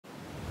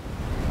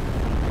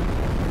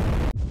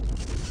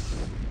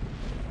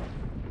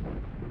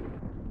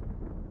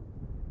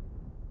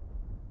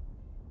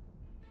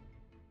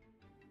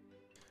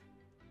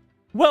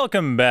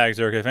Welcome back,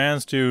 Circuit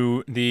fans,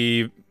 to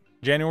the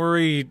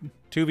January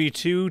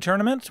 2v2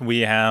 tournament.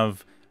 We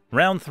have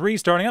round 3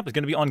 starting up. It's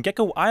going to be on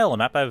Gecko Isle, a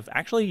map I've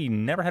actually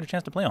never had a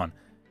chance to play on.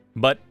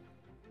 But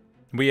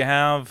we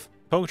have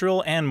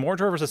pokedrewl and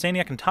Morjor versus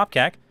psaniac and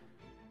Topkack.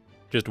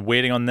 Just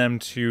waiting on them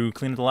to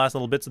clean up the last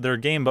little bits of their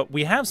game. But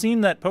we have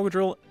seen that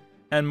pokedrewl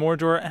and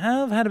Morjor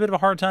have had a bit of a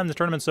hard time this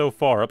tournament so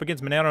far, up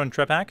against Morjor and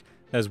Topkack,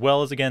 as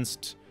well as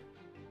against,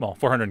 well,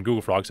 400 and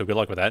GoogleFrog, so good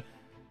luck with that.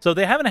 So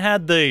they haven't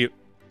had the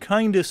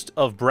kindest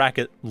of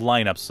bracket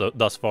lineups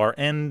thus far,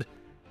 and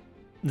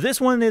this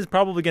one is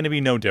probably going to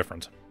be no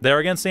different. They're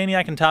against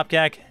psaniac and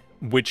Topkack,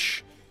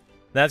 which,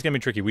 that's going to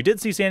be tricky. We did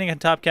see psaniac and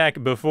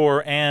Topkack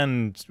before,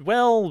 and,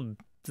 well,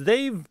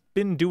 they've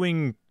been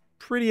doing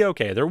pretty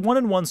okay. They're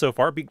 1-1 so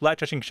far, beat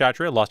Black-Chesting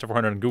Kshatriya, lost to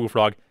 400 and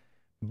GoogleFrog,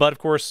 but, of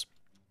course,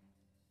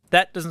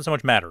 that doesn't so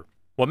much matter.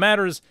 What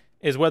matters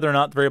is whether or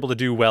not they're able to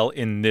do well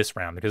in this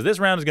round, because this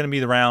round is going to be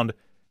the round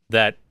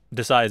that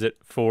decides it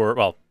for,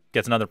 well,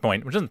 gets another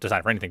point, which doesn't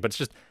decide for anything, but it's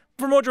just,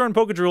 for Morjor and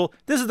pokedrewl,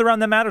 this is the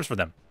round that matters for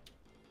them.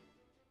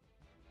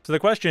 So the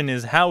question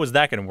is, how is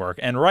that going to work?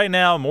 And right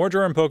now,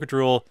 Morjor and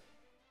pokedrewl,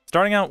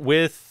 starting out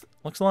with,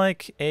 looks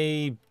like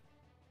a,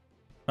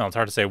 well, it's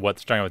hard to say what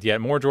they're starting out with yet.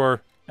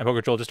 Morjor and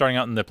pokedrewl just starting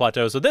out in the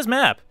plateaus. So this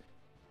map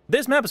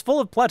is full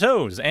of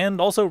plateaus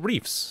and also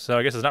reefs, so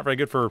I guess it's not very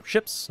good for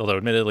ships, although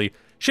admittedly,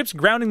 ships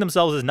grounding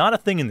themselves is not a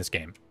thing in this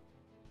game.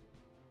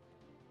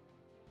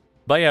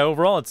 But yeah,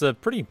 overall, it's a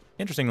pretty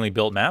interestingly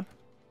built map.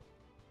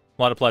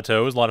 A lot of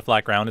plateaus, a lot of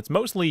flat ground. It's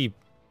mostly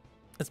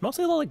a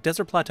lot like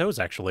desert plateaus,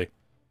 actually.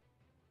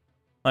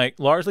 Like,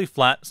 largely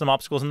flat, some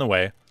obstacles in the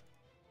way.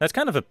 That's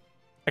kind of a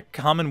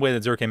common way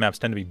that 0K maps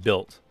tend to be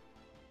built.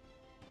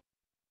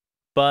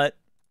 But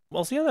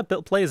we'll see how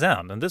that plays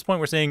out. At this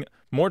point, we're seeing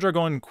Morjor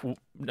going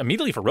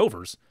immediately for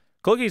Rovers.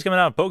 Cloakbots coming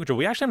out of pokedrewl.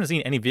 We actually haven't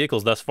seen any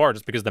vehicles thus far,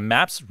 just because the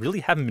maps really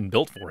haven't been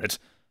built for it.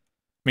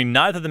 I mean,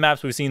 neither of the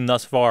maps we've seen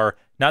thus far,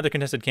 neither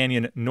Contested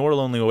Canyon nor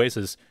Lonely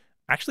Oasis,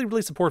 actually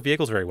really support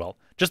vehicles very well.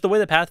 Just the way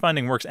that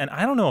pathfinding works, and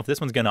I don't know if this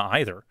one's gonna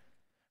either.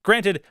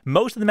 Granted,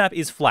 most of the map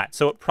is flat,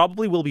 so it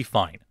probably will be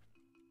fine.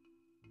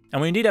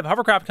 And we indeed have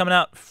Hovercraft coming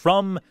out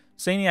from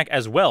psaniac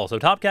as well. So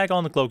Topkack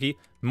on the Cloaky,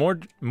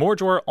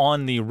 Morjor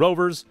on the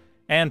Rovers,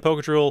 and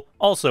pokedrewl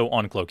also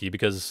on Cloaky,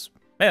 because,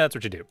 yeah, that's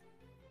what you do.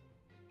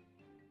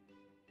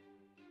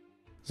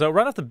 So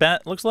right off the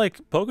bat, looks like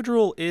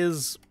pokedrewl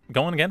is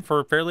going again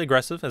for fairly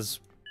aggressive,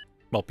 as,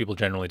 well, people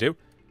generally do.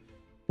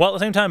 While at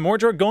the same time,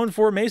 Morjor going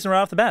for Mason right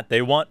off the bat.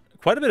 They want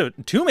quite a bit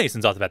of 2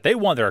 Masons off the bat. They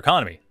want their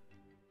economy.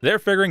 They're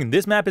figuring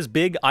this map is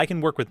big, I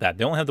can work with that.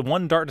 They only have the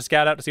 1 dart to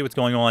scout out to see what's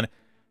going on,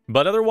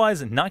 but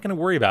otherwise, not going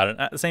to worry about it.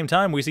 At the same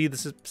time, we see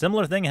this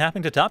similar thing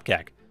happening to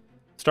Topkack.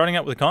 Starting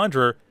out with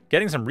Conjurer,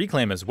 getting some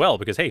reclaim as well,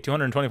 because hey,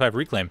 225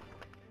 reclaim.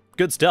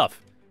 Good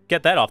stuff.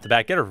 Get that off the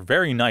bat, get a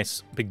very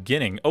nice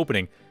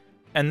opening.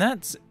 And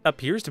that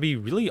appears to be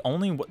really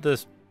only what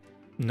the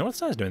north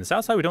side is doing. The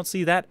south side, we don't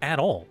see that at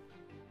all.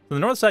 So the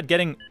north side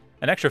getting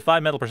an extra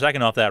 5 metal per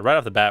second off that right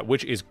off the bat,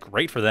 which is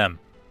great for them.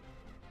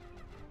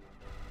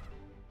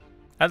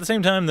 At the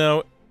same time,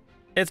 though,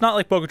 it's not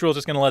like pokedrewl is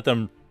just going to let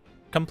them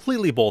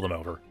completely bowl them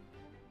over.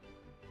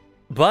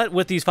 But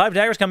with these 5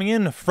 daggers coming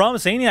in from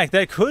psaniac,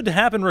 that could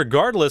happen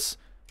regardless.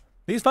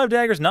 These 5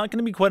 daggers not going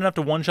to be quite enough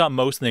to one-shot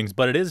most things,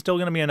 but it is still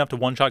going to be enough to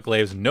one-shot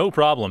glaives, no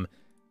problem.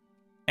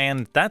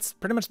 And that's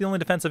pretty much the only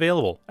defense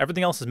available.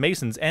 Everything else is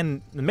Masons,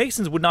 and the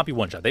Masons would not be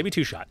one-shot. They'd be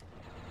 2-shot.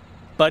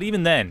 But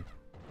even then,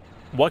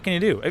 what can you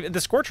do?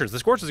 The Scorchers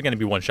are going to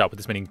be one-shot with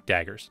this many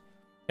daggers.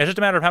 It's just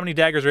a matter of how many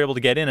daggers are able to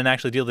get in and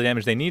actually deal the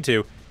damage they need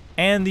to.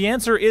 And the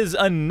answer is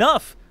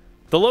enough.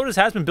 The Lotus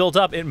has been built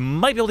up. It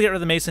might be able to get rid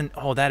of the Mason.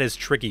 Oh, that is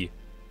tricky.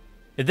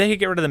 If they could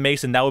get rid of the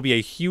Mason, that would be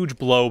a huge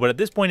blow. But at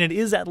this point, it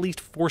is at least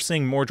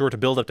forcing Morjor to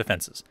build up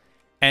defenses.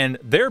 And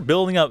they're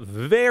building up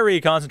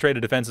very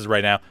concentrated defenses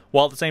right now.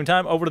 While at the same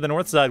time, over to the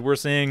north side, we're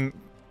seeing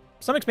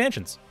some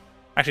expansions.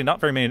 Actually, not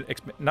very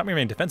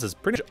many defenses.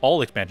 Pretty much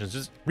all expansions.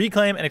 Just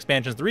reclaim and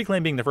expansions. The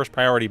reclaim being the first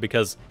priority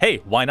because, hey,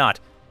 why not?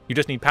 You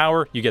just need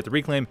power, you get the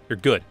reclaim, you're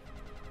good.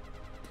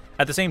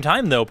 At the same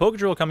time, though,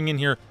 pokedrewl coming in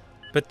here,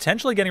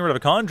 potentially getting rid of a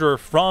Conjurer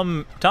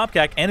from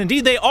Topkack, and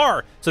indeed they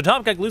are! So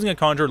Topkack losing a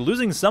Conjurer,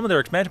 losing some of their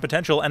expansion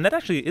potential, and that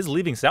actually is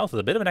leaving South with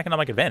a bit of an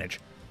economic advantage.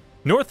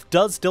 North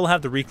does still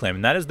have the reclaim,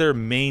 and that is their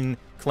main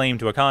claim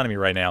to economy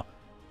right now.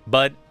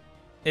 But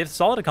if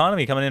solid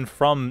economy coming in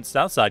from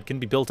Southside can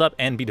be built up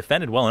and be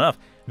defended well enough,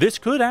 this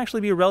could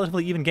actually be a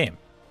relatively even game.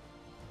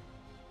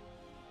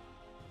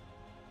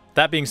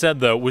 That being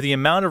said, though, with the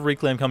amount of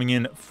reclaim coming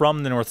in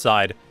from the north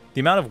side,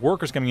 the amount of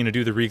workers coming in to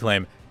do the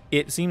reclaim,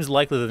 it seems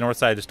likely that the north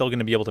side is still going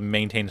to be able to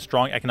maintain a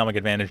strong economic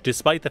advantage,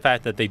 despite the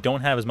fact that they don't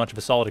have as much of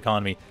a solid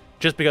economy,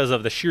 just because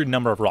of the sheer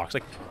number of rocks.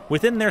 Like,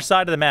 within their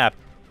side of the map,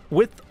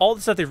 with all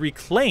the stuff they've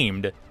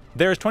reclaimed,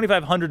 there's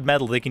 2,500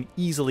 metal they can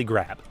easily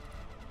grab.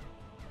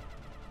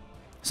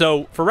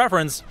 So, for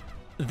reference,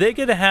 they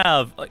could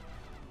have like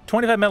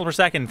 25 metal per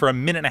second for a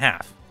minute and a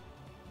half.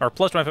 Or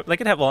plus 25, they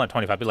could have, well, not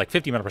 25, but like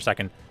 50 metal per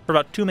second for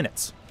about 2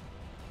 minutes.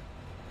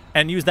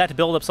 and use that to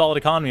build up solid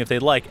economy if they'd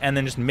like, and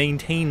then just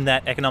maintain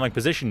that economic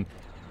position.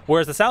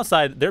 Whereas the south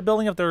side, they're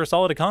building up their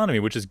solid economy,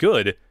 which is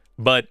good,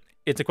 but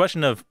it's a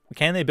question of,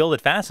 can they build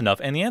it fast enough?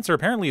 And the answer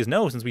apparently is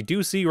no, since we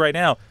do see right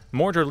now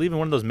Morjor leaving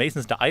one of those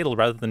masons to idle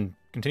rather than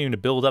continuing to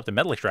build up the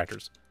metal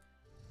extractors.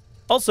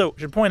 Also,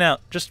 should point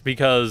out, just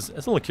because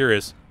it's a little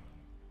curious,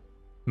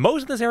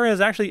 most of this area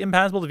is actually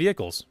impassable to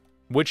vehicles,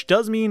 which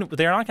does mean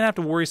they're not going to have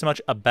to worry so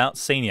much about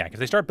psaniac. If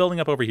they start building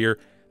up over here,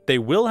 they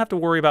will have to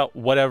worry about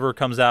whatever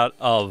comes out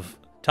of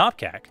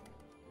Topkack.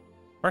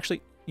 Or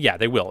actually, yeah,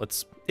 they will.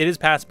 It is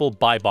passable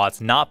by bots,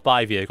 not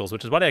by vehicles,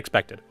 which is what I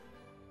expected.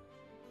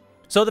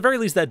 So at the very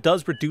least, that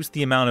does reduce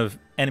the amount of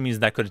enemies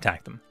that could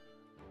attack them.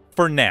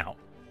 For now.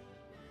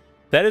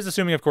 That is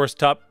assuming, of course,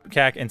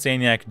 Topkack and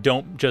psaniac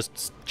don't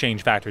just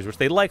change factories, which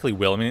they likely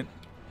will. I mean,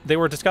 they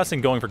were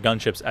discussing going for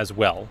gunships as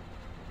well.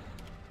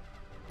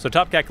 So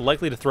Topkack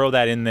likely to throw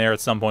that in there at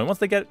some point once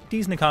they get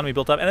decent economy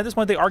built up. And at this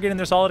point, they are getting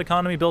their solid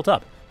economy built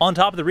up on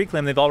top of the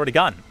reclaim they've already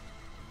gotten.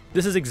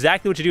 This is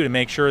exactly what you do to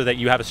make sure that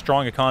you have a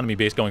strong economy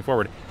base going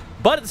forward.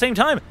 But at the same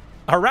time,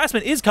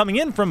 harassment is coming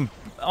in from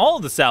all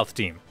of the South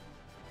team.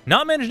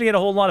 Not managing to get a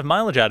whole lot of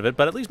mileage out of it,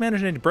 but at least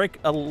managing to break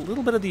a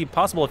little bit of the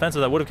possible offensive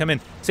that would have come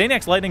in.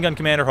 psaniac's lightning gun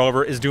commander,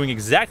 however, is doing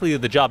exactly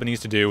the job it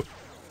needs to do.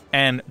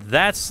 And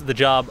that's the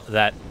job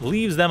that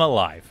leaves them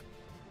alive.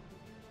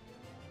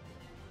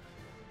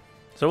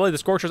 So really, the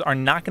Scorchers are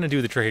not going to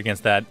do the trick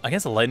against that.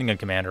 Against the Lightning Gun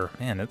Commander,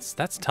 man,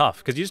 that's tough,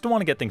 because you just don't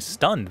want to get things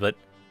stunned, but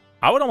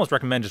I would almost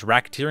recommend just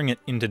racketeering it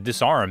into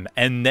disarm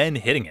and then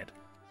hitting it.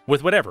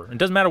 With whatever. It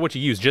doesn't matter what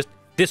you use, just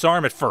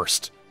disarm it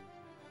first.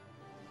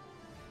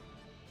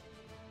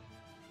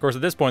 Of course,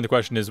 at this point, the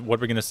question is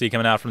what we're going to see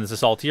coming out from this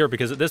assault here,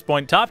 because at this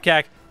point,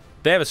 Topkack,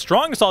 they have a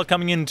strong assault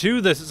coming into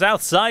the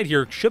south side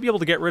here. Should be able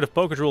to get rid of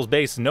pokedrewl's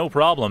base, no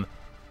problem.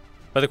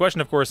 But the question,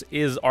 of course,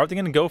 is are they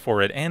going to go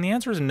for it? And the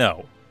answer is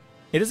no.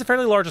 It is a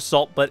fairly large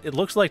assault, but it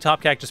looks like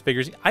Topkack just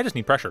figures, I just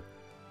need pressure.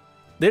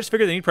 They just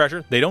figure they need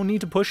pressure. They don't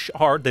need to push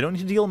hard. They don't need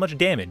to deal much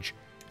damage.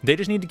 They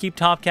just need to keep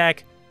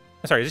Topkack,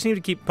 sorry, they just need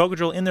to keep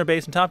pokedrewl in their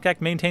base, and Topkack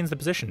maintains the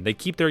position. They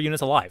keep their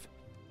units alive.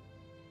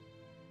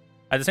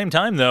 At the same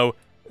time, though,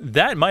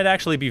 that might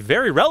actually be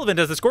very relevant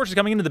as the Scorchers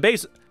coming into the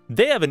base.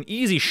 They have an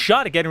easy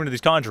shot at getting rid of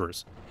these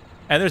Conjurers.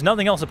 And there's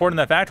nothing else supporting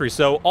that factory,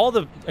 so all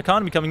the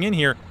economy coming in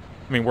here,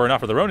 I mean, were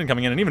enough for the Ronin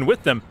coming in, and even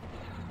with them,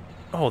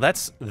 oh,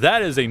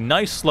 that is a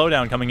nice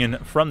slowdown coming in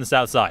from the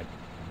south side.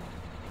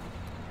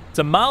 It's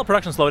a mild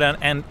production slowdown,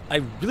 and I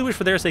really wish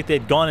for their sake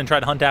they'd gone and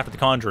tried to hunt after the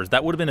Conjurers.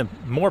 That would have been a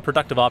more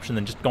productive option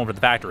than just going for the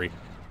factory.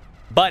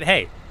 But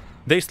hey,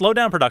 they slowed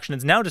down production.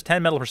 It's now just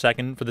 10 metal per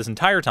second for this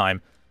entire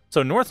time.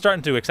 So North's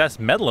starting to access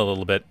metal a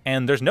little bit,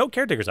 and there's no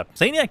caretakers up.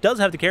 psaniac does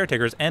have the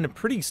caretakers and a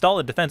pretty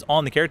solid defense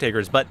on the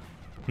caretakers, but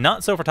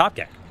not so for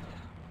Topkack.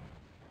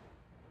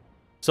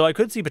 So I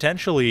could see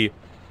potentially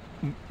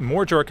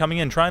Morjor coming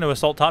in, trying to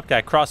assault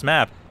Topkack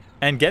cross-map,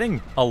 and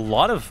getting a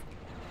lot of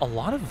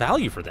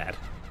value for that.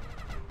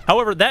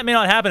 However, that may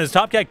not happen, as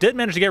Topkack did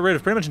manage to get rid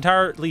of pretty much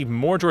entirely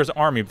Morjor's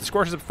army. But the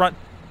Scorchers up front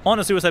on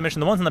a suicide mission,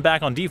 the ones in the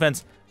back on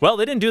defense, well,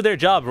 they didn't do their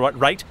job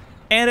right.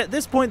 And at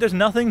this point, there's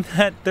nothing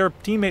that their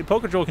teammate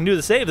pokedrewl can do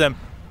to save them.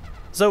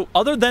 So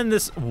other than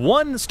this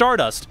one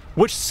Stardust,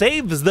 which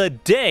saves the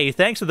day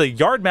thanks to the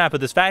yard map of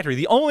this factory,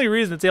 the only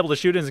reason it's able to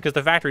shoot in is because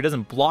the factory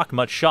doesn't block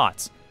much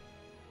shots.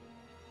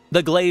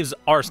 The glaives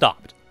are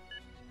stopped.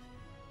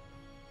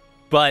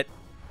 But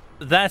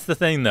that's the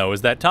thing, though,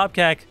 is that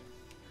Topkack,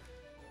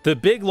 the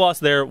big loss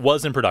there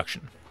was in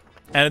production.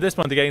 And at this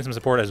point, they're getting some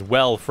support as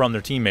well from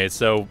their teammates.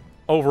 So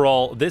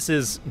overall, this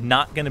is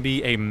not going to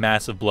be a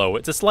massive blow.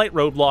 It's a slight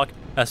roadblock,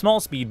 a small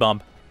speed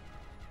bump.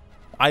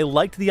 I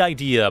liked the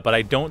idea, but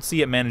I don't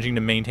see it managing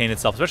to maintain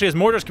itself, especially as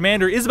Morjor's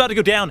commander is about to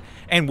go down.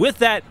 And with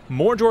that,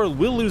 Morjor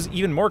will lose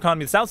even more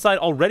economy. The south side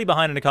already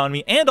behind in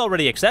economy and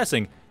already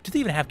accessing. Do they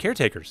even have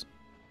caretakers?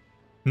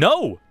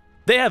 No!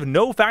 They have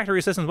no factory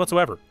assistance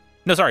whatsoever.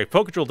 No, sorry,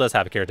 pokedrewl does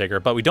have a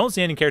caretaker, but we don't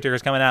see any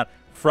caretakers coming out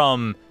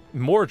from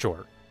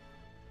Morjor.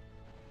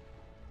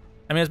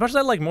 I mean, as much as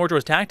I like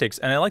Morjor's tactics,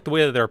 and I like the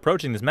way that they're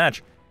approaching this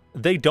match,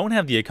 they don't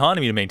have the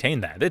economy to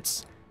maintain that.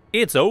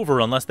 It's over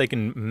unless they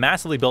can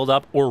massively build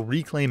up or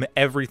reclaim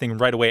everything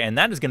right away, and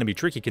that is going to be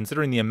tricky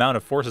considering the amount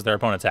of forces their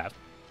opponents have.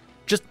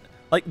 Just,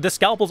 like, the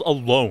scalpels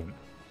alone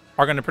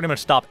are going to pretty much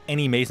stop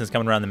any Masons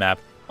coming around the map,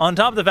 on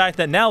top of the fact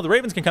that now the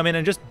Ravens can come in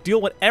and just deal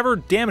whatever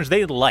damage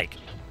they'd like.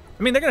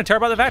 I mean, they're going to tear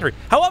apart the factory.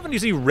 How often do you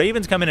see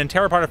Ravens come in and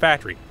tear apart a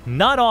factory?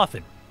 Not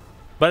often.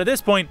 But at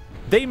this point,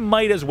 they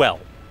might as well,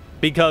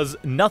 because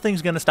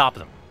nothing's going to stop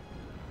them.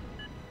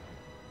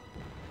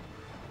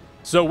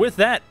 So with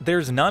that,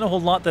 there's not a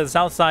whole lot that the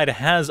south side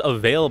has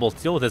available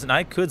to deal with this, and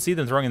I could see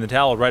them throwing in the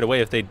towel right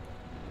away if they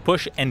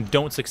push and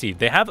don't succeed.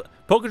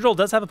 pokedrewl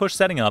does have a push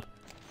setting up.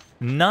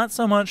 Not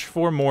so much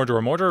for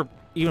Morjor. Morjor,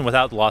 even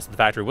without the loss of the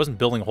factory, wasn't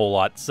building a whole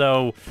lot.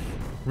 So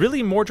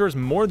really, Morjor is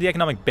more the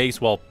economic base,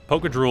 while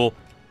pokedrewl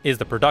is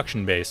the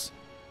production base.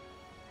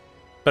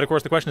 But of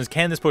course, the question is,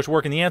 can this push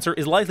work? And the answer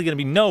is likely going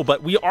to be no,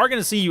 but we are going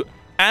to see,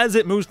 as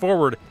it moves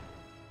forward,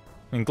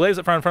 And Glaives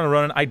up front of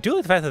Ronin. I do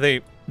like the fact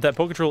that that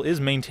pokedrewl is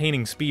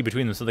maintaining speed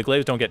between them, so the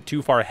Glaives don't get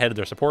too far ahead of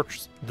their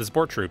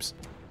support troops.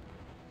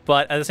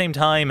 But at the same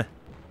time,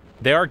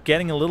 they are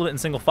getting a little bit in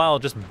single file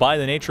just by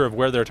the nature of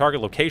where their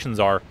target locations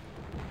are.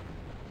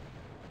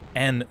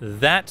 And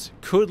that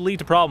could lead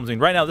to problems. I mean,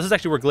 right now, this is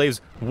actually where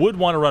Glaives would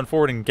want to run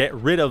forward and get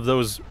rid of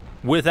those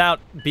without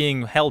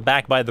being held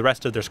back by the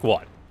rest of their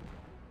squad.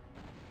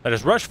 Let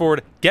us rush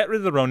forward, get rid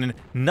of the Ronin.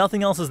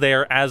 Nothing else is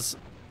there as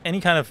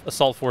any kind of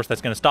assault force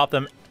that's going to stop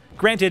them.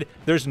 Granted,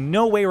 there's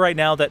no way right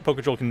now that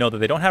pokedrewl can know that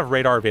they don't have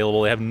radar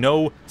available. They have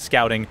no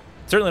scouting.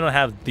 Certainly don't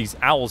have these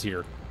owls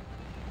here.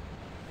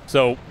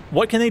 So,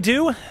 what can they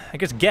do? I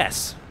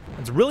guess.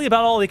 It's really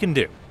about all they can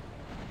do.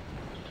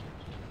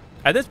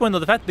 At this point, though,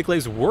 the fact that the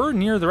Glaives were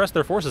near the rest of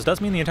their forces does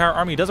mean the entire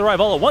army does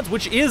arrive all at once,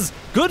 which is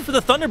good for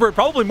the Thunderbird,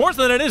 probably more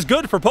so than it is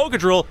good for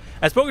pokedrewl.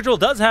 As pokedrewl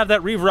does have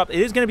that Reaver up, it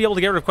is going to be able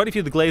to get rid of quite a few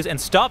of the Glaives and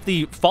stop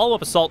the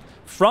follow-up assault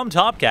from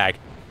Topkack.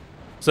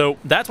 So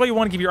that's why you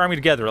want to keep your army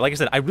together. Like I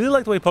said, I really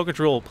like the way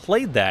pokedrewl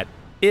played that.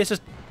 It's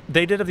just,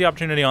 they did have the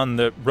opportunity on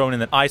the Ronin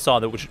that I saw,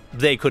 that which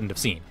they couldn't have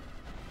seen.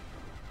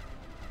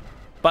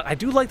 But I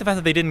do like the fact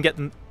that they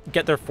didn't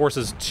get their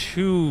forces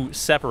too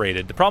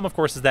separated. The problem, of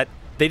course, is that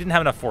they didn't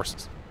have enough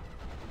forces.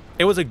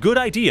 It was a good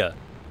idea.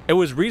 It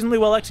was reasonably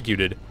well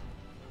executed.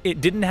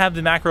 It didn't have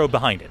the macro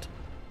behind it.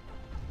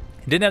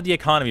 It didn't have the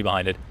economy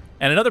behind it.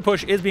 And another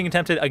push is being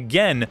attempted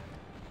again.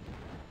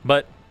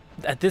 But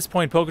at this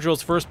point,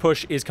 pokedrewl's first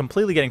push is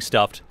completely getting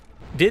stuffed.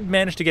 Did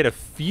manage to get a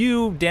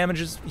few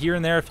damages here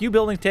and there. A few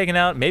buildings taken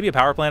out. Maybe a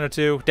power plant or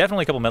two.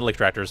 Definitely a couple metal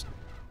extractors.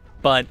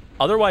 But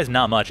otherwise,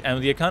 not much. And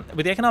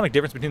with the economic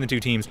difference between the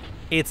two teams,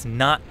 it's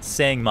not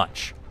saying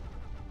much.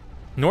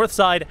 North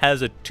side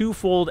has a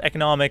twofold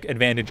economic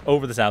advantage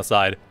over the south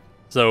side,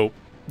 so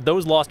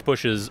those lost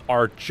pushes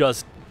are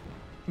just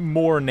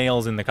more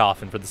nails in the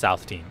coffin for the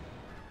south team.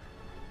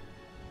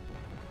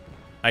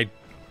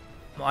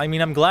 I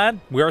mean, I'm glad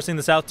we are seeing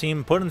the south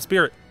team put in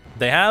spirit.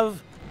 They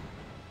have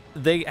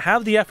the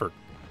effort.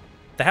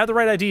 They have the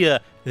right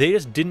idea. They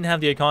just didn't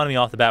have the economy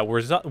off the bat.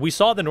 Whereas we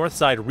saw the north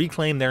side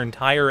reclaim their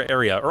entire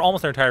area, or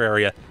almost their entire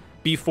area,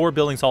 before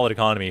building solid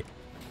economy.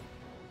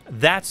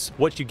 That's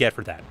what you get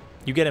for that.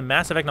 You get a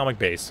massive economic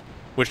base,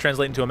 which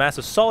translates into a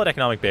massive solid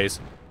economic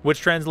base, which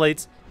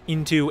translates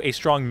into a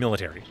strong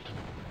military.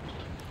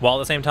 While at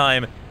the same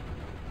time,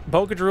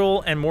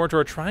 pokedrewl and Morjor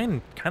are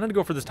trying kind of to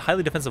go for this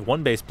highly defensive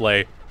one-base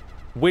play,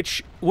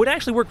 which would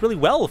actually work really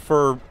well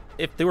for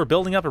if they were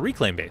building up a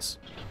reclaim base.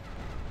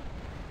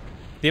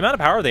 The amount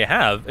of power they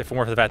have, if it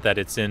weren't for the fact that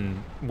it's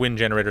in wind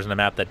generators on a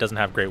map that doesn't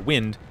have great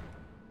wind,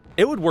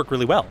 it would work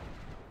really well.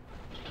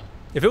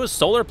 If it was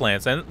solar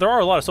plants, and there are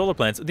a lot of solar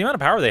plants, the amount of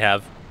power they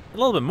have, a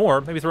little bit more,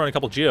 maybe throw in a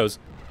couple geos,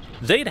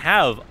 they'd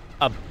have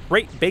a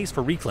great base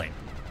for reclaim.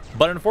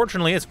 But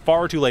unfortunately, it's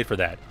far too late for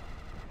that.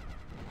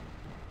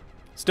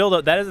 Still,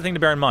 though, that is the thing to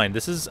bear in mind.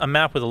 This is a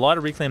map with a lot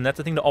of reclaim. That's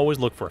the thing to always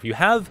look for. If you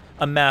have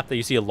a map that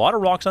you see a lot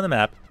of rocks on the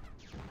map,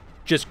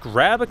 just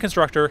grab a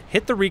constructor,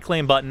 hit the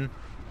reclaim button,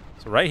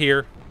 so right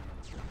here,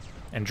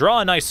 and draw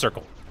a nice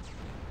circle.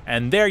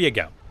 And there you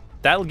go.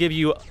 That'll give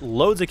you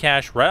loads of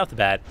cash right off the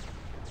bat.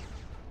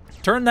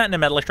 Turn that into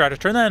metal extractors,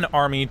 turn that into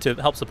army to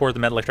help support the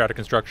metal extractor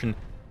construction.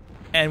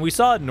 And we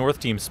saw North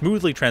team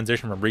smoothly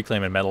transition from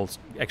reclaim and metal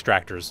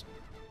extractors.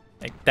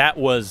 Like, that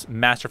was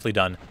masterfully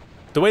done.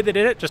 The way they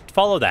did it, just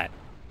follow that.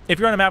 If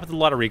you're on a map with a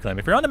lot of reclaim.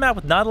 If you're on a map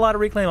with not a lot of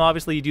reclaim,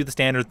 obviously you do the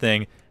standard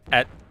thing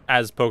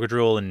as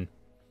pokedrewl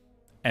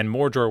and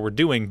Morjor were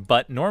doing,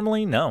 but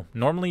normally, no.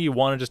 Normally you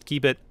want to just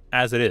keep it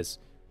as it is.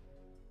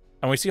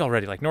 And we see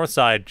already, like, north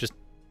side, just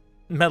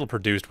metal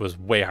produced was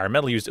way higher.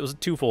 Metal used, it was a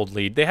twofold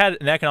lead. They had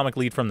an economic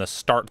lead from the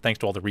start thanks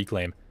to all the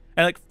reclaim.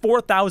 And like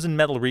 4,000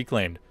 metal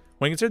reclaimed.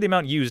 When you consider the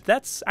amount used,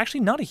 that's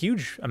actually not a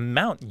huge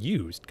amount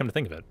used, come to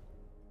think of it.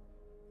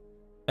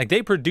 Like,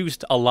 they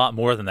produced a lot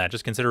more than that,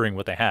 just considering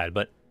what they had.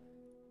 But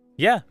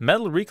yeah,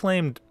 metal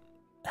reclaimed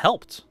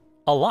helped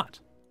a lot.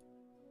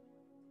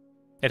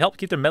 It helped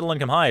keep their metal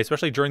income high,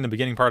 especially during the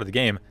beginning part of the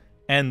game.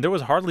 And there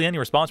was hardly any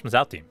response from the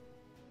South team.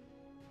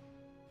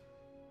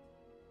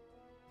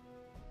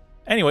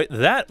 Anyway,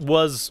 that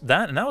was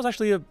that, and that was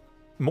actually a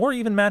more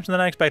even match than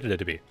I expected it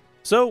to be.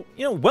 So,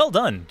 you know, well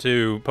done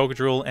to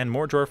pokedrewl and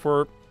Morjor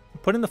for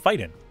putting the fight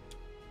in.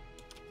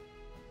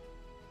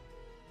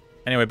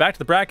 Anyway, back to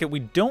the bracket. We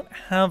don't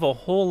have a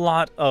whole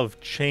lot of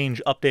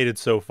change updated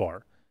so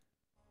far.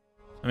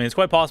 I mean, it's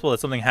quite possible that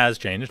something has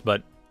changed,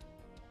 but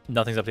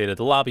nothing's updated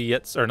the lobby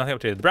yet, or nothing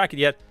updated the bracket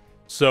yet,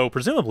 so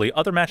presumably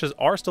other matches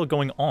are still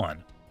going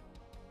on.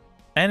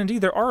 And indeed,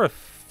 there are a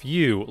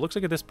few. It looks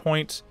like at this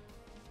point,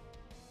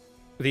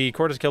 the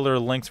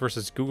cortexthekiller Lynx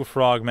versus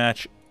GoogleFrog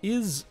match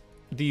is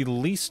the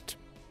least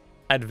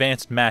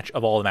advanced match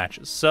of all the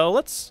matches. So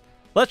let's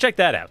check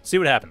that out, see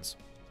what happens.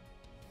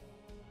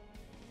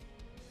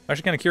 I'm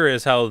actually kind of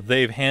curious how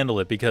they've handled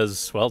it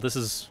because, well, this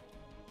is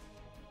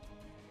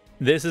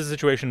a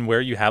situation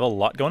where you have a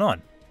lot going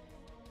on.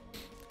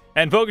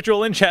 And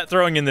pokedrewl in chat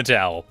throwing in the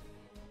towel.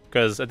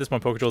 Because at this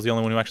point, pokedrewl is the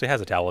only one who actually has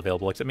a towel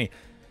available except me.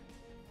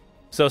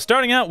 So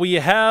starting out, we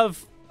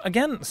have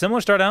again,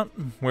 similar start out,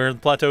 where the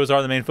plateaus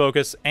are the main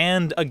focus,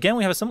 and again,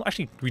 we have a similar...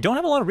 Actually, we don't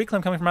have a lot of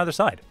reclaim coming from either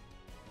side.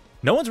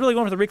 No one's really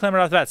going for the reclaim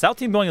right off the bat. South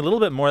team going a little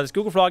bit more. That's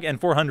GoogleFrog and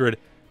 400,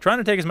 trying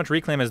to take as much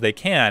reclaim as they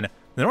can.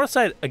 The north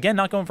side, again,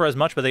 not going for as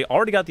much, but they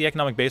already got the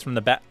economic base from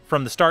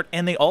the start,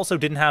 and they also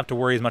didn't have to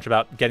worry as much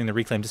about getting the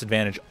reclaim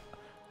disadvantage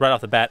right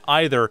off the bat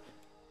either.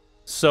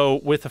 So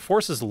with the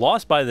forces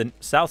lost by the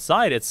south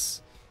side,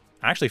 it's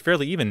actually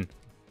fairly even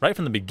right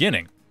from the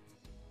beginning.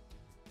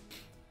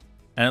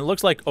 And it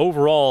looks like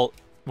overall,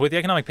 with the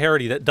economic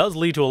parity, that does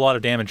lead to a lot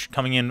of damage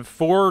coming in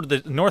for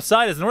the north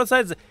side, as the north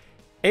side is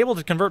able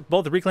to convert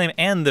both the reclaim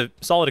and the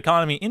solid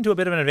economy into a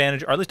bit of an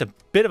advantage, or at least a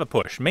bit of a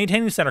push.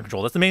 Maintaining center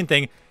control, that's the main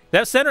thing. They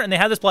have center and they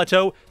have this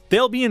plateau,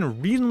 they'll be in a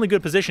reasonably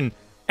good position,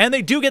 and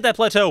they do get that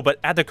plateau, but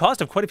at the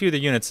cost of quite a few of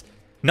their units.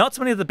 Not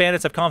so many of the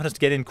bandits have confidence to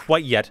get in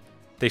quite yet.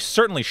 They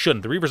certainly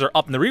shouldn't. The Reavers are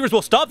up, and the Reavers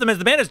will stop them as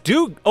the bandits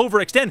do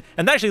overextend,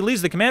 and that actually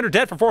leaves the commander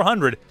dead for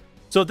 400.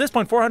 So at this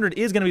point, 400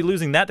 is going to be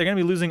losing that. They're going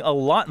to be losing a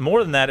lot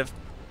more than that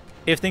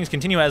if things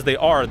continue as they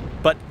are.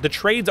 But the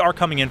trades are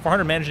coming in.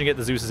 400 managing to get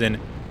the Zeus's in,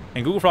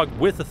 and GoogleFrog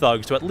with the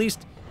Thugs to at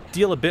least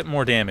deal a bit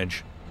more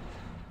damage.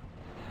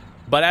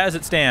 But as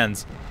it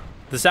stands,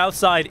 the south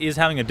side is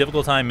having a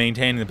difficult time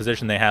maintaining the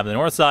position they have. The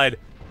north side,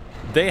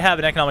 they have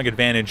an economic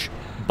advantage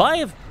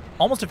by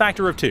almost a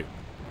factor of 2.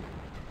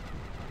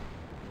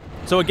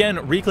 So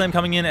again, reclaim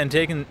coming in and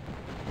taking...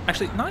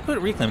 Actually, not good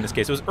at reclaim in this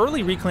case. It was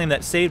early reclaim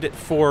that saved it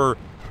for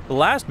the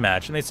last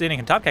match, and they say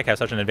Topkack has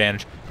such an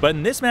advantage. But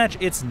in this match,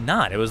 it's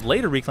not. It was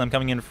later reclaim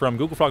coming in from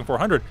GoogleFrog and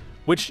 400,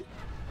 which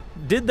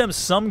did them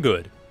some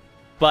good,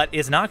 but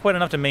it's not quite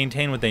enough to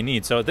maintain what they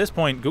need. So at this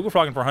point,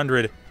 GoogleFrog and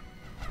 400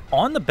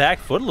 on the back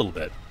foot a little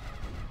bit.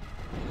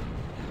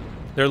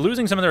 They're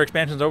losing some of their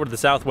expansions over to the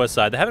southwest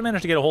side. They haven't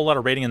managed to get a whole lot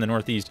of raiding in the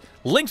northeast.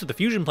 Lynx with the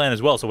fusion plan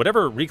as well, so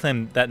whatever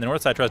reclaim that the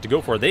north side tries to go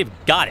for, they've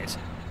got it.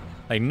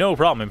 Like, no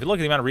problem. If you look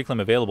at the amount of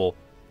reclaim available,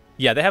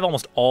 yeah, they have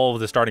almost all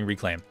of the starting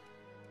reclaim,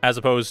 as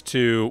opposed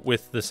to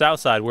with the south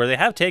side, where they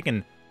have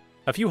taken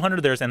a few hundred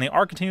of theirs, and they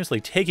are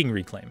continuously taking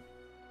reclaim.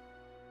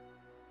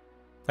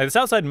 Like, the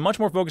south side much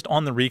more focused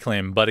on the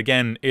reclaim, but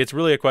again, it's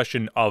really a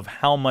question of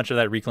how much of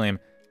that reclaim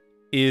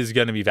is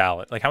going to be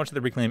valid. Like, how much of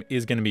the reclaim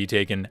is going to be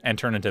taken and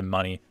turned into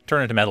money,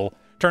 turn into metal,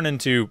 turn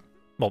into,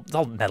 well, it's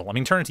all metal. I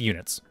mean, turn into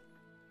units.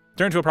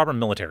 Turn into a proper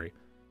military.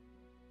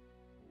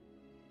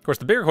 Of course,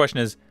 the bigger question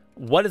is,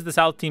 what is the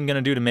south team going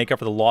to do to make up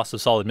for the loss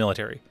of solid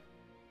military?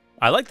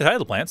 I like the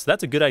tidal plants.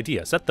 That's a good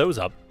idea. Set those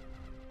up.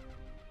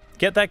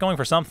 Get that going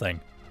for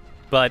something.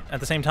 But at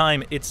the same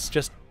time, it's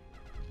just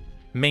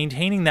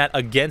maintaining that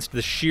against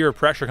the sheer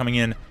pressure coming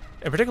in,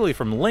 and particularly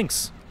from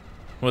Lynx,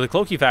 with the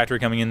Cloaky factory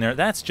coming in there,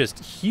 that's just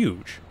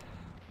huge.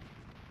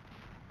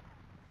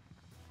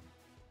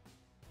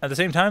 At the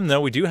same time,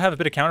 though, we do have a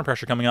bit of counter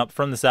pressure coming up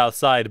from the south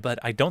side, but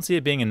I don't see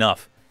it being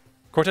enough.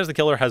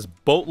 cortexthekiller has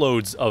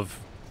boatloads of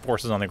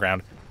forces on the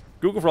ground.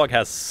 GoogleFrog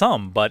has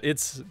some, but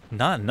it's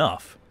not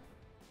enough.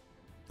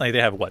 Like,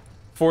 they have, what,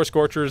 4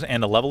 Scorchers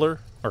and a Leveler?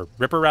 Or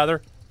Ripper,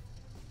 rather?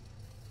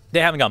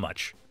 They haven't got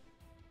much.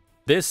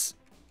 This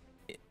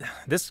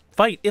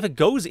fight, if it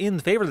goes in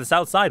favor of the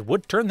south side,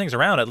 would turn things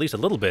around at least a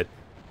little bit.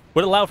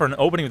 Would allow for an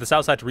opening with the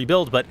south side to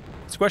rebuild, but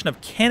it's a question of,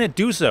 can it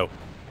do so?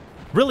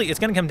 Really, it's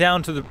going to come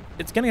down to the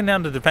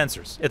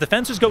defensors. If the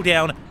fencers go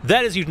down,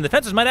 that is huge. And the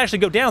fencers might actually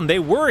go down. They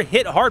were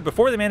hit hard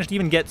before they managed to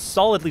even get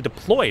solidly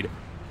deployed,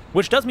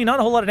 which does mean not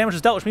a whole lot of damage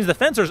is dealt, which means the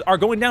fencers are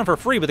going down for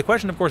free. But the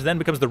question, of course, then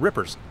becomes the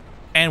Rippers.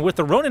 And with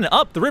the Ronin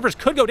up, the Rippers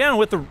could go down.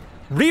 With the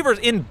Reavers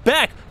in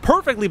back,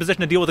 perfectly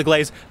positioned to deal with the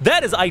Glaze.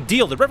 That is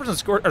ideal. The Reavers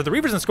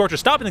and Scorchers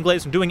stopping the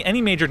Glaze from doing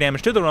any major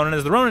damage to the Ronin,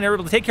 as the Ronin are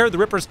able to take care of the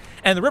Rippers,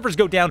 and the Rippers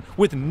go down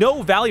with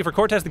no value for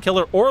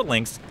cortexthekiller or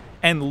Lynx,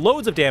 and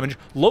loads of damage,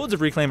 loads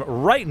of reclaim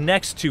right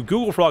next to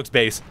GoogleFrog's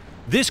base.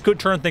 This could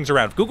turn things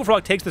around. If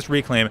GoogleFrog takes this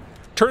reclaim,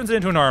 turns it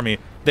into an army,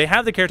 they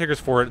have the caretakers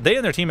for it, they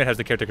and their teammate has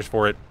the caretakers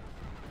for it.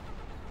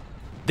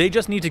 They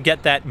just need to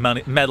get that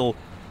metal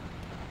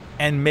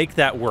and make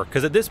that work,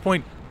 because at this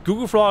point,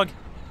 GoogleFrog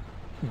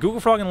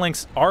and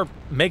Lynx are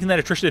making that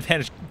attrition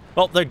advantage.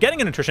 Well, they're getting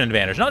an attrition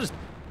advantage. Not just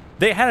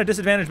they had a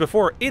disadvantage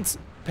before. It's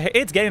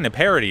getting to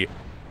parity.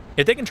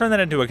 If they can turn that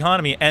into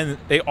economy, and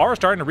they are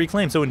starting to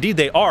reclaim, so indeed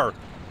they are,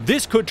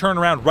 this could turn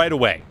around right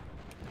away.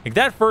 Like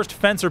that first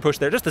fencer push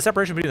there, just the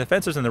separation between the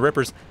fencers and the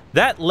Rippers,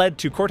 that led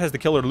to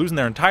cortexthekiller losing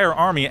their entire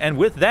army, and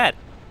with that,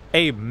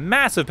 a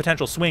massive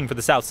potential swing for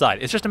the south side.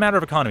 It's just a matter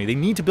of economy. They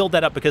need to build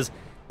that up, because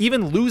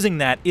even losing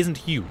that isn't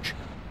huge.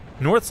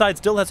 North side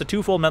still has a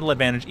twofold metal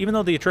advantage. Even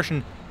though the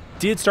attrition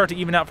did start to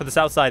even out for the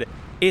south side,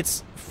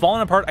 it's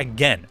fallen apart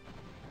again.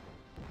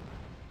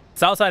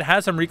 South side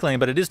has some reclaim,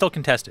 but it is still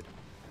contested.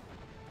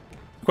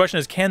 The question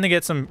is, can they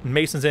get some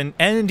Masons in?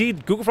 And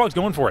indeed, GoogleFrog's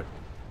going for it.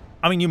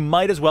 I mean, you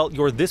might as well.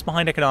 You're this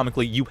behind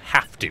economically, you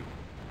have to.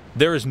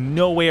 There is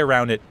no way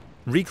around it.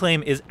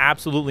 Reclaim is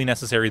absolutely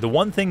necessary. The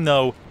one thing,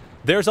 though,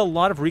 there's a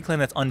lot of reclaim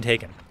that's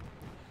untaken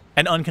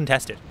and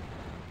uncontested.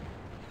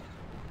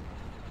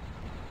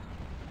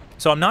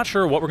 So I'm not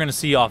sure what we're going to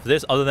see off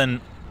this, other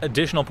than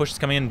additional pushes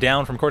coming in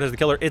down from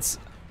cortexthekiller.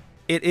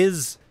 it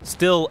is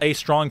still a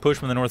strong push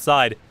from the north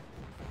side.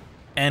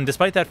 And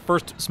despite that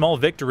first small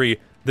victory,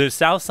 the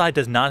south side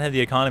does not have the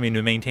economy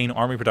to maintain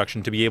army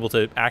production to be able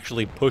to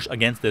actually push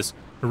against this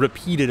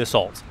repeated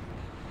assault.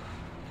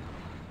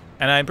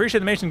 And I appreciate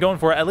the Mason going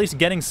for it, at least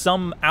getting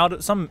some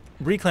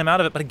reclaim out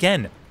of it. But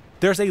again,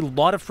 there's a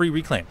lot of free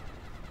reclaim.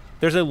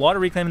 There's a lot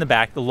of reclaim in the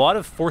back, a lot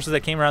of forces that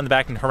came around the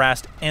back and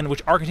harassed, and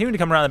which are continuing to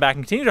come around the back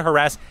and continue to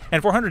harass,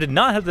 and 400 did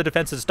not have the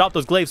defenses to stop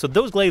those glaives, so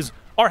those glaives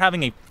are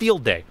having a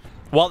field day.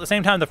 While at the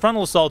same time, the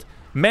frontal assault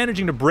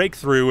managing to break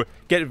through,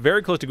 get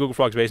very close to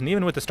GoogleFrog's base, and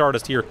even with the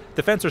Stardust here,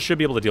 the fencers should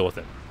be able to deal with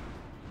it.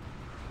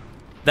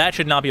 That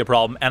should not be a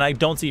problem, and I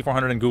don't see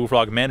 400 and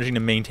GoogleFrog managing to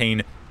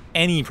maintain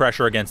any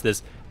pressure against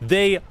this.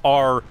 They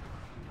are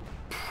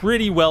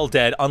pretty well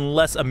dead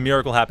unless a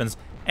miracle happens,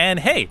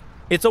 and hey,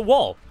 it's a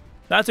wall.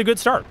 That's a good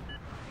start.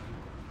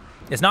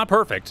 It's not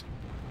perfect.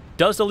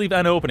 Does still leave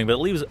an opening, but it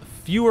leaves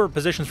fewer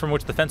positions from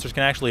which the fencers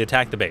can actually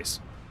attack the base.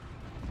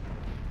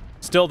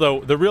 Still,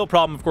 though, the real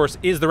problem, of course,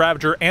 is the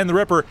Ravager and the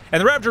Ripper,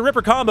 and the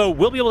Ravager-Ripper combo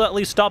will be able to at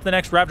least stop the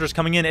next Ravagers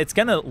coming in. It's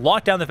going to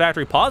lock down the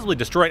factory, possibly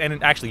destroy it,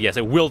 and actually, yes,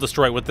 it will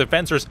destroy it with the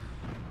fencers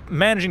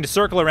managing to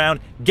circle around,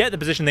 get the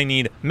position they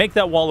need, make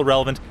that wall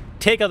irrelevant,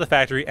 take out the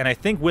factory, and I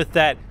think with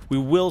that, we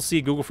will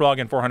see GoogleFrog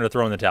and 400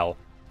 throw in the towel.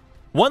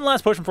 One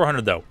last push from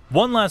 400, though.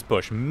 One last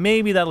push.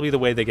 Maybe that'll be the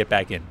way they get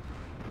back in.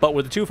 But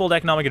with the twofold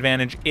economic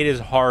advantage, it is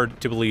hard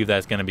to believe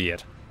that's going to be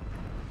it.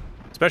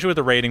 Especially with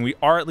the raiding, we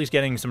are at least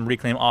getting some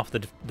reclaim off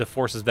the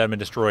forces that have been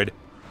destroyed.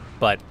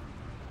 But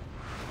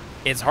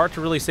it's hard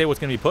to really say what's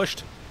going to be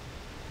pushed.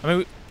 I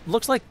mean, it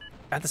looks like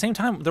at the same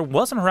time, there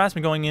was some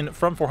harassment going in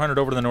from 400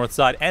 over to the north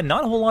side, and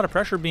not a whole lot of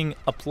pressure being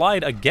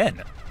applied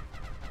again.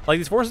 Like,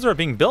 these forces are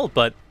being built,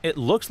 but it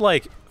looks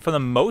like, for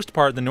the most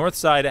part, the north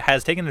side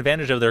has taken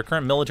advantage of their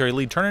current military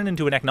lead, turning it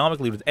into an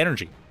economic lead with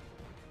energy.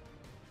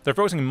 They're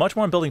focusing much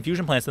more on building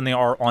fusion plants than they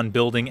are on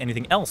building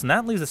anything else, and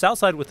that leaves the south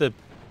side with a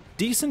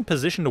decent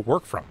position to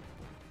work from.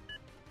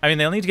 I mean,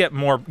 they'll need to get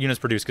more units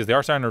produced because they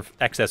are starting to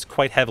excess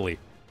quite heavily.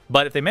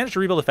 But if they manage to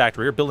rebuild a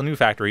factory or build a new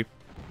factory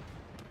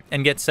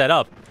and get set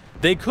up,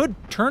 they could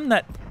turn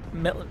that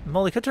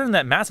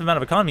massive amount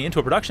of economy into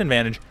a production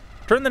advantage,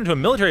 turn that into a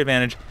military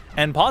advantage,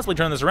 and possibly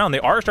turn this around. They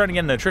are starting to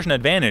get an attrition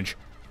advantage.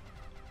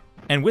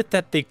 And with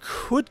that, they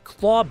could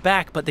claw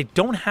back, but they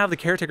don't have the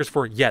caretakers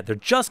for it yet. They're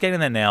just getting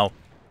that now.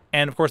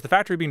 And of course, the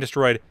factory being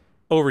destroyed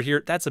over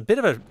here, that's a bit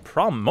of a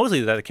problem.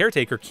 Mostly that the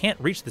caretaker can't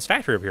reach this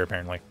factory over here,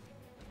 apparently.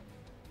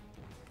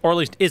 Or at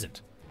least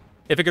isn't.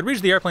 If it could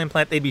reach the airplane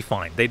plant, they'd be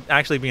fine. They'd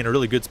actually be in a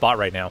really good spot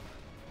right now.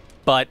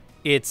 But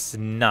it's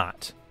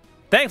not.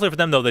 Thankfully for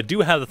them, though, they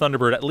do have the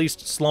Thunderbird at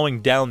least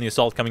slowing down the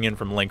assault coming in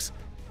from Lynx.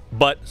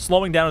 But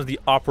slowing down is the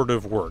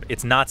operative word.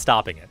 It's not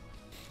stopping it.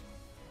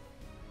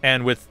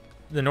 And with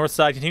the north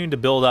side continuing to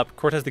build up,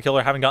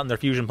 Cortexthekiller haven't gotten their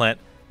fusion plant.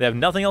 They have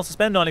nothing else to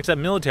spend on except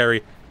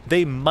military.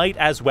 They might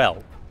as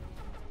well.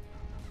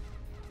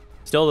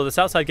 Still, though, the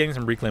south side getting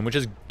some reclaim, which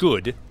is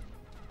good.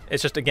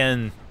 It's just,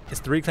 again, it's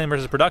the reclaim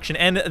versus production.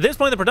 And at this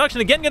point, the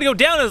production, again, going to go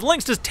down as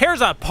Lynx just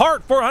tears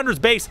apart 400's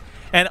base.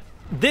 And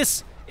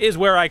this is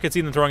where I could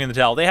see them throwing in the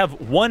towel. They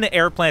have one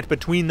air plant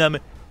between them.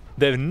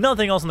 They have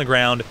nothing else on the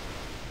ground.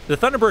 The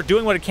Thunderbird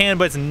doing what it can,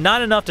 but it's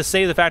not enough to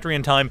save the factory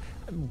in time.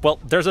 Well,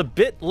 there's a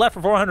bit left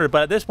for 400,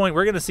 but at this point,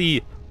 we're going to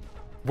see...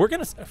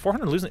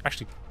 400 losing...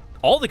 Actually,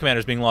 all the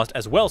commanders being lost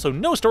as well, so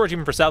no storage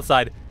even for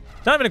Southside.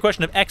 It's not even a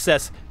question of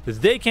excess.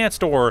 They can't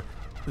store.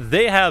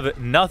 They have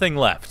nothing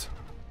left.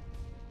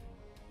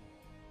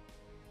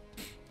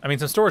 I mean,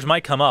 some storage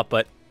might come up,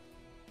 but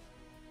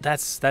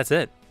that's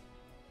it.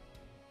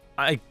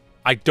 I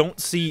don't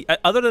see...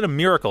 Other than a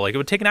miracle, like, it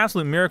would take an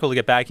absolute miracle to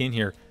get back in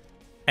here.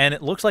 And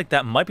it looks like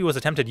that might be what's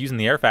attempted using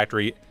the air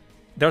factory.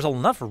 There's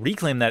enough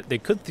reclaim that they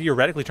could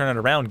theoretically turn it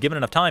around given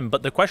enough time,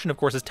 but the question, of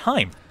course, is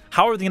time.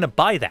 How are they going to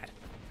buy that?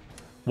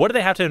 What do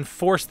they have to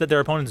enforce that their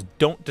opponents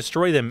don't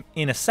destroy them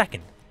in a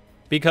second?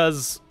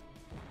 Because,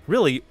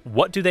 really,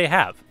 what do they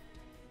have?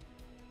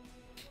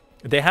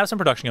 They have some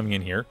production coming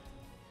in here.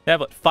 They have,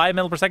 what, 5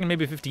 metal per second,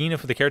 maybe 15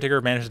 if the Caretaker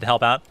manages to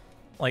help out.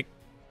 Like,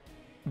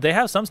 they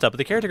have some stuff, but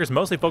the Caretaker's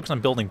mostly focused on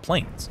building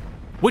planes.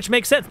 Which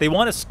makes sense. They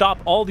want to stop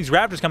all these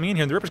Raptors coming in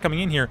here and the Rippers coming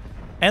in here.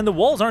 And the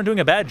walls aren't doing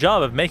a bad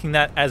job of making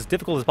that as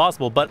difficult as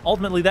possible, but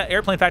ultimately that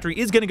airplane factory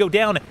is going to go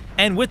down,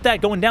 and with that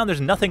going down,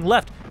 there's nothing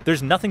left.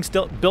 There's nothing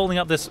still building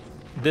up this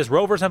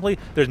rover assembly.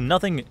 There's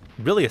nothing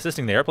really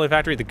assisting the airplane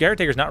factory. The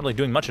Caretaker's not really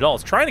doing much at all.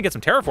 It's trying to get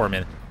some terraform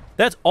in.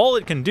 That's all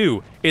it can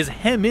do, is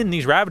hem in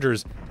these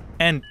Ravagers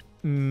and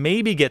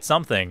maybe get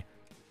something,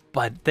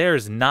 but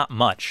there's not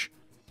much.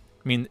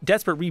 I mean,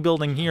 desperate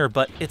rebuilding here,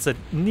 but it's a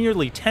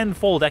nearly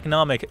tenfold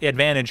economic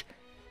advantage,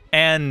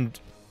 and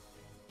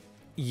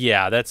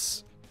yeah,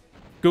 that's...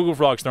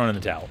 GoogleFrog's throwing in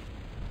the towel.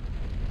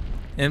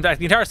 In fact,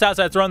 the entire south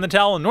side throwing in the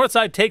towel, and north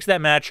side takes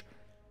that match.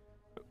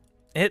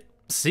 It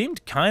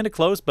seemed kind of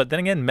close, but then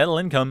again, metal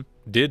income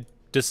did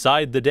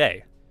decide the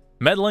day.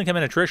 Metal income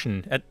and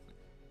attrition.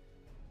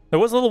 There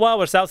was a little while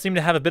where south seemed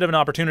to have a bit of an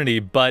opportunity,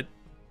 but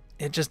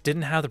it just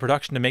didn't have the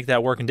production to make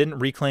that work and didn't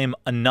reclaim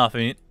enough. I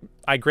mean,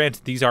 I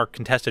grant these are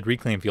contested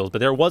reclaim fields, but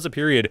there was a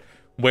period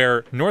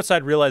where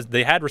Northside realized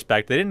they had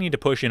respect. They didn't need to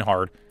push in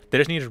hard. They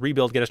just needed to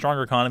rebuild, get a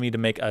stronger economy to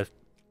make a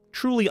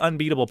truly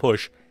unbeatable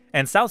push.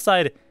 And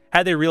Southside,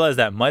 had they realized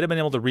that, might have been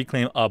able to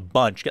reclaim a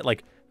bunch, get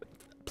like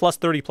plus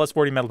 30, plus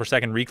 40 metal per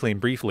second reclaim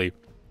briefly,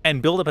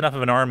 and build up enough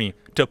of an army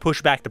to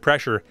push back the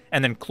pressure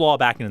and then claw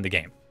back into the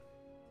game.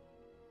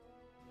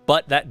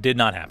 But that did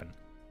not happen.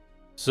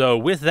 So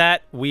with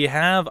that, we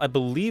have, I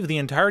believe, the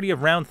entirety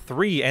of round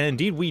 3, and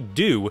indeed we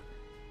do.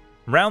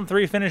 Round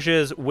 3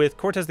 finishes with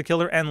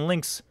cortexthekiller and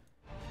Lynx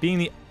being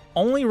the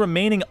only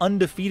remaining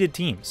undefeated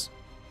teams.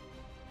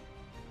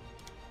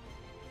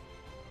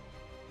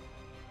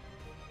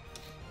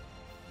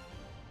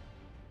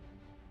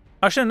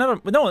 Actually, no,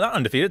 not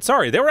undefeated.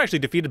 Sorry, they were actually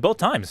defeated both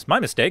times. My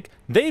mistake.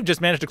 They've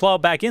just managed to claw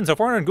back in, so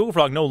 400 and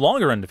GoogleFrog no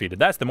longer undefeated.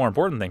 That's the more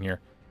important thing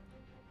here.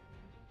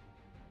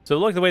 So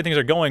look at the way things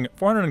are going.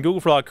 400 and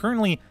GoogleFrog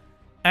currently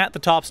at the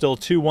top still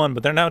 2-1,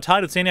 but they're now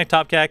tied with psaniac,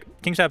 Topkack,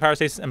 Kingshot Power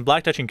Stasis, and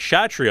Black Touching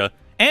Kshatriya,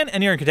 and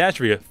Anir and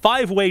Catastrophe.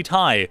 5-way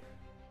tie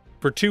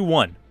for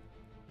 2-1.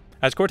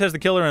 As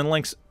cortexthekiller and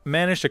Lynx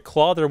managed to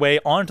claw their way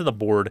onto the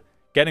board,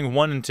 getting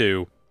 1 and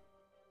 2.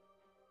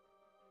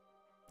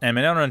 And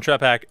Manana and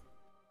Topkack,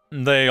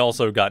 they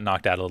also got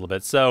knocked out a little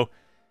bit. So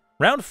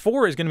round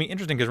 4 is going to be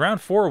interesting, because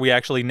round 4 we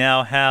actually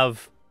now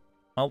have,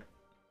 well,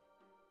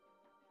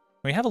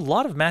 we have a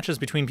lot of matches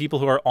between people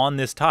who are on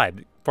this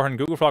tide.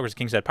 400 GoogleFrog versus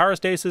Kingshot Power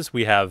Stasis.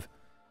 We have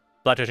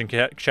Blackjack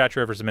and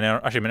Kshatriya versus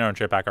Manana. Actually, Manana and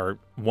Topkack are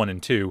 1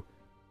 and 2.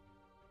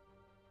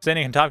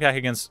 Psaniac and Topkack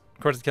against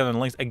cortexthekiller and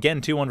Lynx. Again,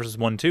 2-1 versus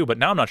 1-2, but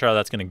now I'm not sure how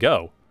that's going to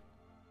go.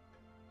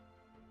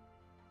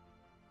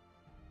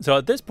 So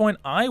at this point,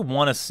 I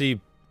want to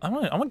see...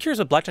 I'm curious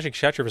about Black Touching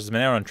Kshatriya versus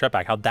Manana and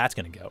Topkack, how that's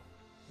going to go.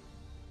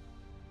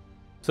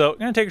 So, I'm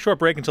going to take a short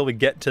break until we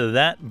get to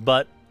that,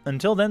 but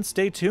until then,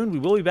 stay tuned. We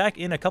will be back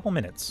in a couple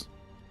minutes.